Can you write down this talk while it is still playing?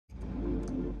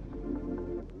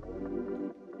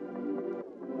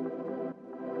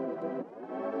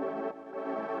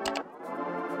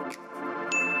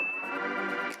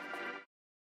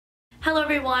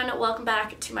everyone, welcome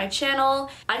back to my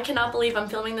channel. I cannot believe I'm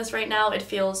filming this right now. It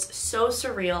feels so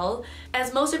surreal.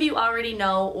 As most of you already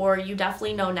know, or you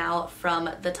definitely know now from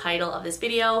the title of this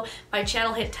video, my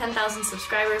channel hit 10,000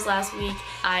 subscribers last week.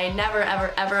 I never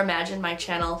ever imagined my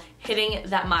channel hitting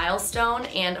that milestone,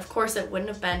 and of course it wouldn't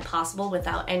have been possible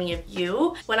without any of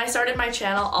you. When I started my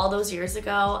channel all those years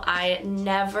ago, I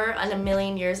never in a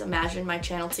million years imagined my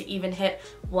channel to even hit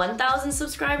 1,000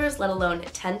 subscribers, let alone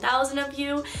 10,000 of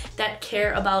you that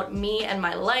care about me and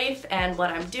my life and what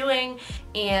I'm doing.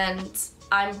 And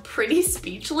I'm pretty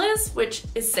speechless, which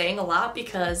is saying a lot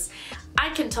because I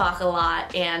can talk a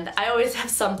lot and I always have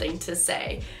something to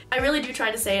say. I really do try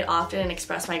to say it often and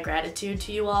express my gratitude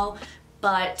to you all,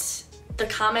 but the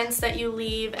comments that you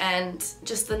leave and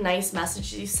just the nice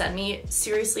messages you send me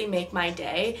seriously make my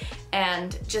day.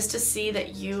 And just to see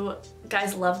that you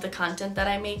guys love the content that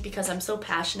I make because I'm so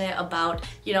passionate about,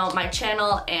 you know, my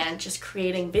channel and just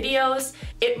creating videos,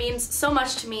 it means so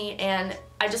much to me, and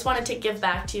I just wanted to give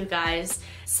back to you guys.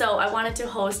 So I wanted to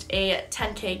host a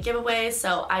 10K giveaway,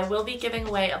 so I will be giving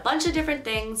away a bunch of different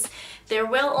things. There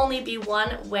will only be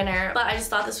one winner, but I just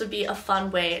thought this would be a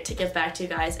fun way to give back to you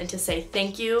guys and to say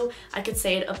thank you. I could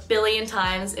say it a billion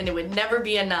times and it would never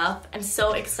be enough. I'm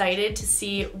so excited to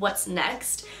see what's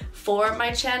next for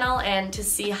my channel and to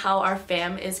see how our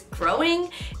fam is growing.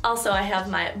 Also, I have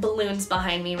my balloons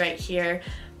behind me right here.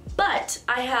 But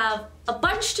I have a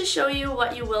bunch to show you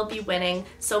what you will be winning.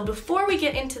 So before we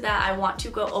get into that, I want to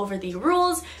go over the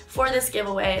rules for this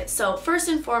giveaway. So first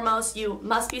and foremost, you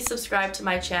must be subscribed to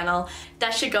my channel.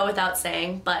 That should go without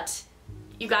saying, but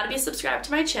you gotta be subscribed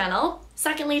to my channel.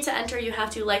 Secondly, to enter, you have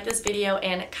to like this video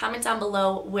and comment down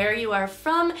below where you are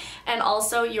from and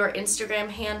also your Instagram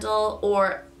handle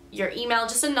or your email,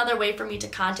 just another way for me to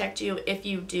contact you if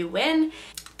you do win.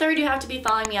 Third, you have to be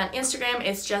following me on Instagram.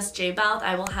 It's just Bauth.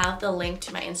 I will have the link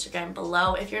to my Instagram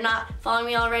below if you're not following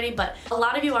me already, but a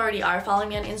lot of you already are following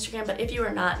me on Instagram, but if you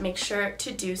are not, make sure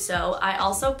to do so. I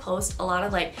also post a lot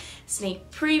of like sneak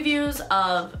previews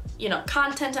of, you know,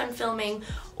 content I'm filming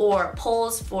or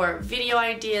polls for video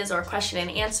ideas or question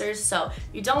and answers, so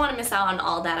you don't want to miss out on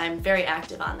all that. I'm very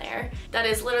active on there. That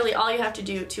is literally all you have to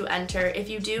do to enter. If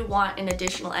you do want an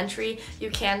additional entry,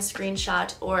 you can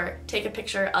screenshot or take a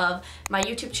picture of my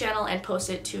YouTube channel and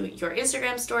post it to your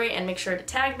Instagram story and make sure to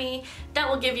tag me. That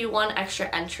will give you one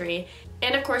extra entry.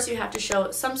 And of course you have to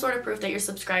show some sort of proof that you're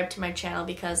subscribed to my channel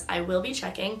because I will be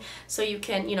checking. So you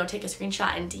can, you know, take a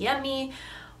screenshot and DM me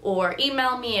or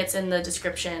email me. It's in the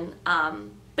description.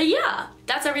 But yeah,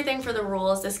 that's everything for the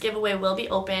rules. This giveaway will be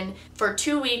open for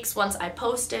 2 weeks once I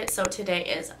post it. So today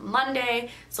is Monday,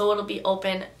 so it'll be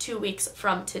open 2 weeks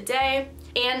from today.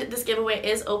 And this giveaway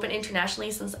is open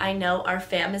internationally since I know our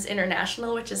fam is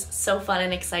international, which is so fun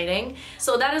and exciting.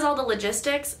 So that is all the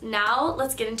logistics. Now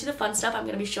let's get into the fun stuff. I'm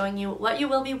gonna be showing you what you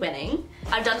will be winning.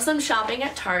 I've done some shopping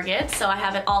at Target, so I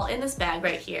have it all in this bag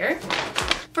right here.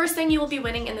 First thing you will be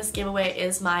winning in this giveaway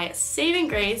is my saving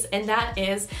grace, and that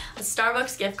is a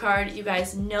Starbucks gift card. You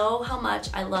guys know how much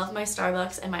I love my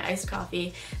Starbucks and my iced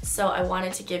coffee, so I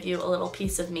wanted to give you a little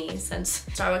piece of me since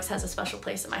Starbucks has a special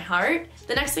place in my heart.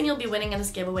 The next thing you'll be winning in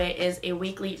this giveaway is a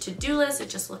weekly to-do list. It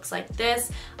just looks like this.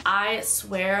 I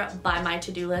swear by my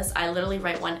to-do list. I literally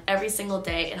write one every single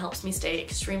day. It helps me stay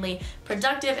extremely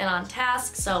productive and on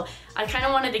task, so I kind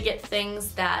of wanted to get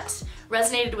things that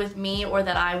resonated with me or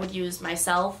that I would use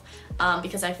myself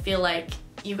because I feel like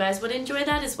you guys would enjoy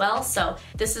that as well. So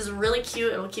this is really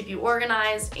cute. It will keep you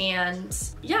organized, and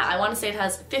yeah, I want to say it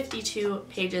has 52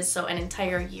 pages, so an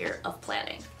entire year of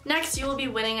planning. Next, you will be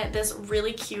winning this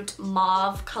really cute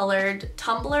mauve colored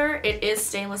tumbler. It is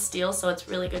stainless steel, so it's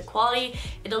really good quality.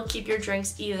 It'll keep your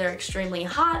drinks either extremely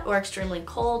hot or extremely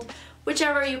cold,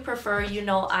 whichever you prefer. You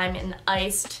know I'm an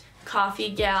iced coffee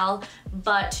gal,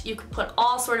 but you could put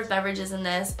all sort of beverages in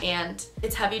this, and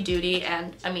it's heavy duty,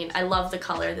 and I mean, I love the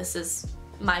color. This is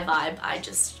my vibe. I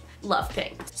just love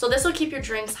pink. So this will keep your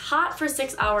drinks hot for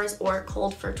 6 hours or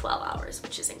cold for 12 hours,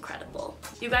 which is incredible.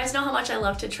 You guys know how much I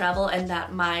love to travel and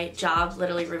that my job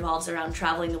literally revolves around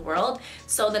traveling the world.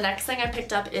 So the next thing I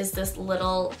picked up is this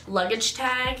little luggage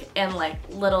tag and like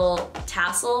little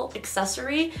tassel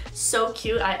accessory. So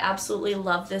cute. I absolutely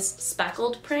love this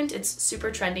speckled print. It's super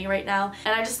trendy right now,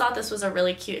 and I just thought this was a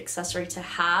really cute accessory to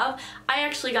have. I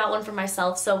actually got one for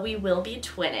myself, so we will be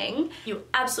twinning. You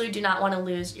absolutely do not want to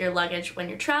lose your luggage when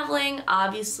you're traveling.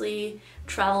 Obviously,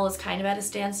 travel is kind of at a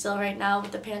standstill right now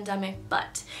with the pandemic,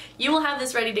 but you will have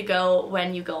this ready to go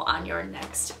when you go on your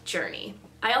next journey.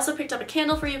 I also picked up a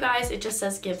candle for you guys. It just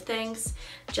says give thanks,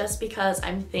 just because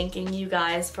I'm thanking you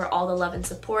guys for all the love and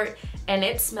support, and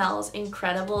it smells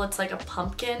incredible. It's like a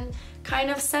pumpkin kind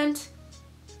of scent.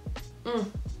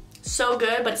 So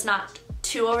good, but it's not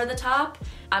too over the top.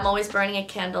 I'm always burning a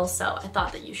candle, so I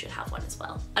thought that you should have one as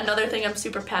well. Another thing I'm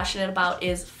super passionate about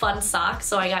is fun socks.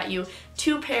 So I got you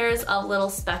 2 pairs of little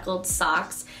speckled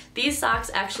socks. These socks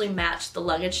actually match the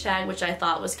luggage tag, which I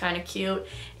thought was kind of cute.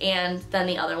 And then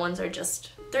the other ones are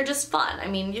they're just fun. I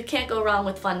mean, you can't go wrong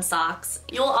with fun socks.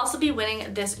 You'll also be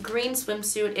winning this green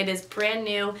swimsuit. It is brand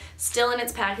new, still in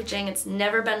its packaging. It's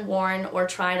never been worn or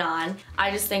tried on. I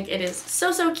just think it is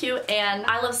so, so cute, and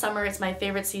I love summer. It's my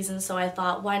favorite season, so I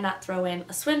thought, why not throw in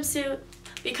a swimsuit?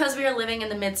 Because we are living in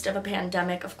the midst of a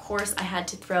pandemic, of course, I had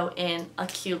to throw in a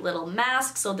cute little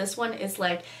mask. So this one is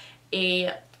like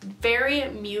a very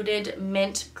muted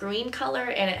mint green color,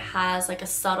 and it has like a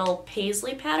subtle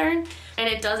paisley pattern, and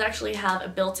it does actually have a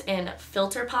built-in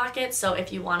filter pocket, so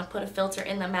if you want to put a filter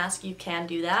in the mask you can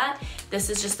do that. This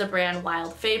is just the brand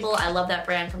Wild Fable. I love that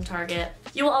brand from Target.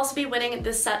 You will also be winning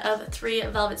this set of 3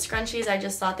 velvet scrunchies. I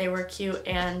just thought they were cute,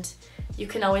 and you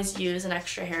can always use an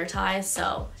extra hair tie,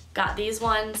 so got these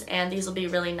ones, and these will be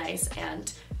really nice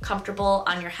and comfortable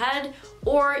on your head,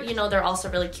 or you know, they're also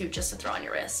really cute just to throw on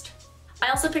your wrist. I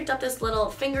also picked up this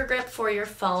little finger grip for your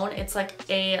phone. It's like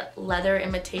a leather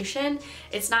imitation.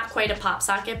 It's not quite a pop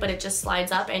socket, but it just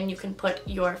slides up and you can put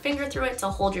your finger through it to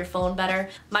hold your phone better.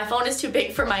 My phone is too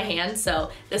big for my hand, so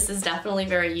this is definitely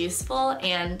very useful,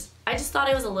 and I just thought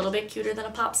it was a little bit cuter than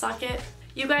a pop socket.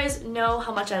 You guys know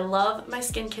how much I love my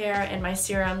skincare and my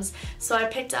serums, so I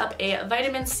picked up a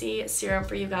vitamin C serum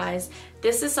for you guys.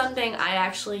 This is something I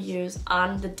actually use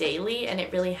on the daily, and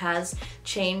it really has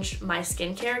changed my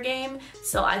skincare game,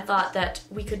 so I thought that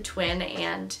we could twin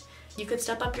and you could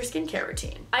step up your skincare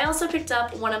routine. I also picked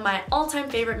up one of my all-time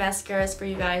favorite mascaras for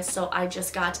you guys, so I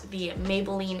just got the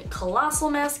Maybelline Colossal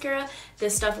Mascara.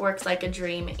 This stuff works like a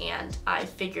dream, and I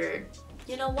figured,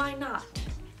 you know, why not?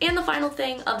 And the final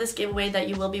thing of this giveaway that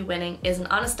you will be winning is an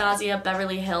Anastasia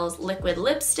Beverly Hills liquid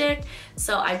lipstick.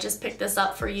 So I just picked this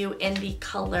up for you in the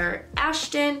color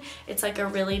Ashton. It's like a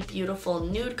really beautiful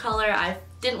nude color. I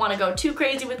didn't want to go too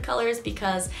crazy with colors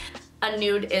because a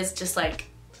nude is just like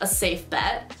a safe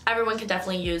bet. Everyone can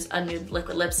definitely use a nude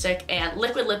liquid lipstick, and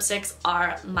liquid lipsticks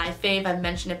are my fave. I've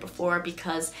mentioned it before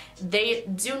because they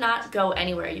do not go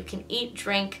anywhere. You can eat,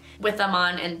 drink with them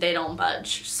on, and they don't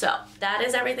budge. So that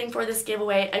is everything for this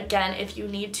giveaway. Again, if you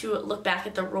need to look back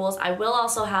at the rules, I will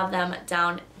also have them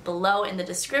down below in the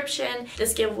description.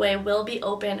 This giveaway will be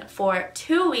open for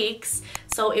 2 weeks,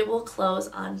 so it will close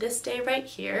on this day right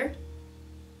here.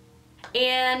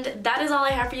 And that is all I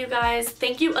have for you guys.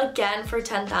 Thank you again for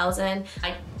 10,000.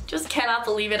 I just cannot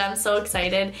believe it. I'm so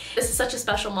excited. This is such a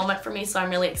special moment for me, so I'm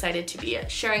really excited to be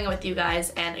sharing it with you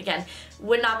guys. And again,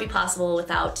 would not be possible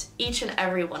without each and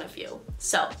every one of you.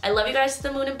 So I love you guys to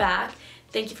the moon and back.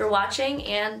 Thank you for watching,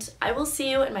 and I will see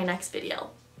you in my next video.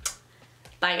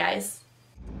 Bye, guys.